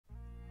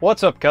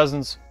What's up,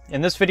 cousins?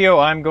 In this video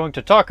I'm going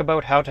to talk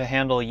about how to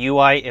handle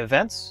UI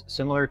events,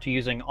 similar to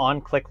using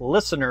onClick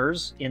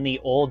listeners in the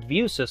old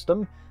view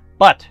system,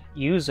 but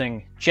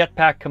using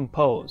Jetpack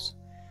Compose.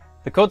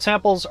 The code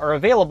samples are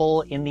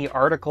available in the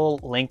article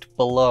linked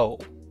below.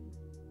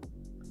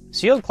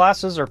 Sealed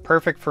classes are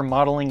perfect for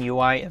modeling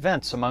UI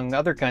events, among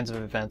other kinds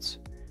of events.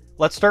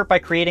 Let's start by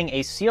creating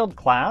a sealed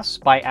class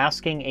by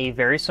asking a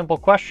very simple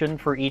question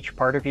for each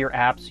part of your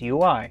app's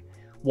UI.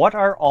 What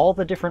are all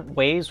the different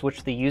ways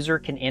which the user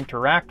can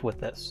interact with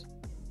this?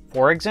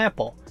 For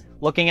example,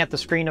 looking at the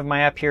screen of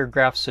my app here,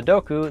 Graph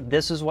Sudoku,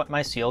 this is what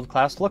my sealed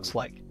class looks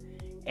like.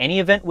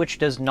 Any event which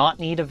does not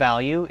need a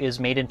value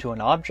is made into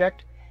an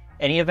object.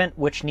 Any event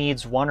which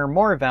needs one or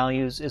more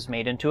values is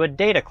made into a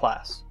data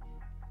class.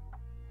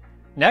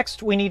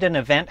 Next, we need an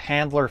event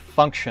handler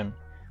function.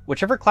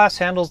 Whichever class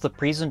handles the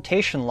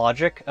presentation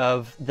logic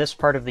of this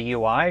part of the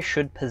UI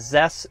should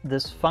possess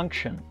this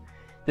function.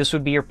 This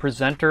would be your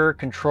presenter,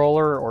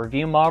 controller, or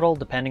view model,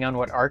 depending on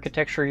what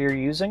architecture you're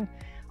using.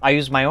 I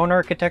use my own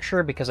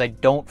architecture because I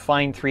don't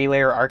find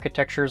three-layer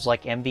architectures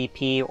like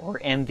MVP or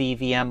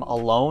MVVM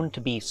alone to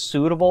be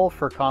suitable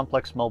for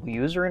complex mobile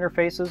user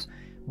interfaces,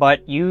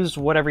 but use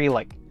whatever you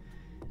like.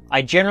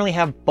 I generally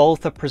have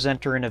both a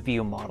presenter and a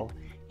view model.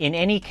 In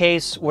any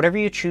case, whatever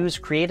you choose,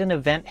 create an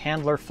event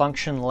handler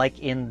function like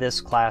in this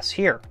class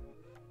here.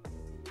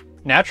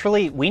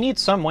 Naturally, we need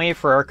some way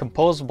for our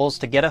composables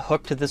to get a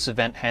hook to this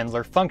event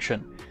handler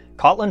function.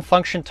 Kotlin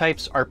function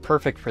types are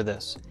perfect for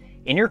this.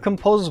 In your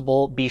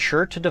composable, be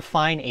sure to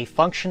define a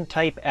function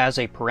type as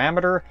a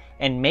parameter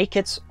and make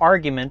its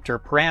argument or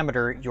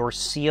parameter your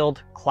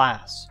sealed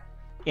class.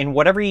 In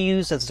whatever you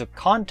use as the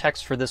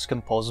context for this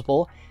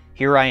composable,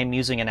 here I am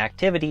using an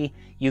activity,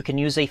 you can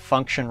use a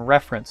function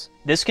reference.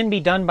 This can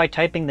be done by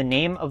typing the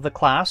name of the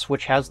class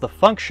which has the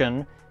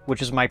function,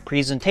 which is my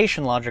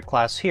presentation logic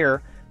class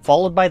here,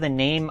 followed by the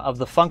name of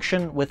the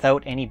function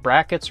without any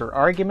brackets or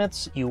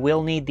arguments. You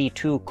will need the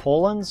 2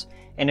 colons,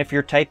 and if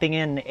you're typing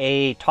in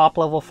a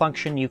top-level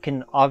function, you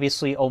can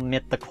obviously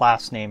omit the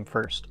class name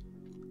first.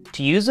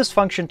 To use this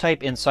function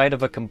type inside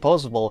of a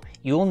composable,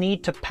 you will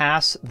need to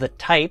pass the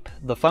type,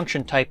 the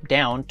function type,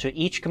 down to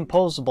each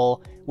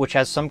composable which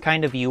has some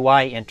kind of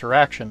UI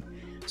interaction.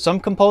 Some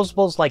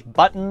composables like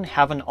button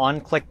have an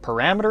onClick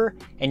parameter,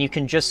 and you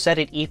can just set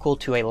it equal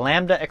to a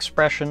Lambda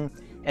expression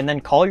and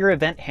then call your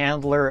event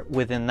handler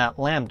within that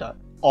Lambda.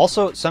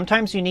 Also,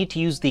 sometimes you need to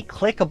use the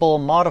clickable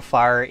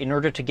modifier in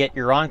order to get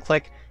your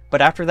onClick,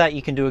 but after that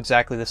you can do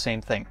exactly the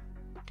same thing.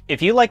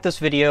 If you like this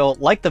video,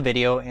 like the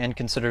video and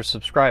consider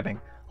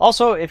subscribing.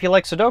 Also, if you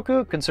like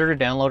Sudoku, consider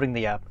downloading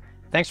the app.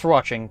 Thanks for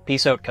watching.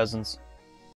 Peace out, cousins.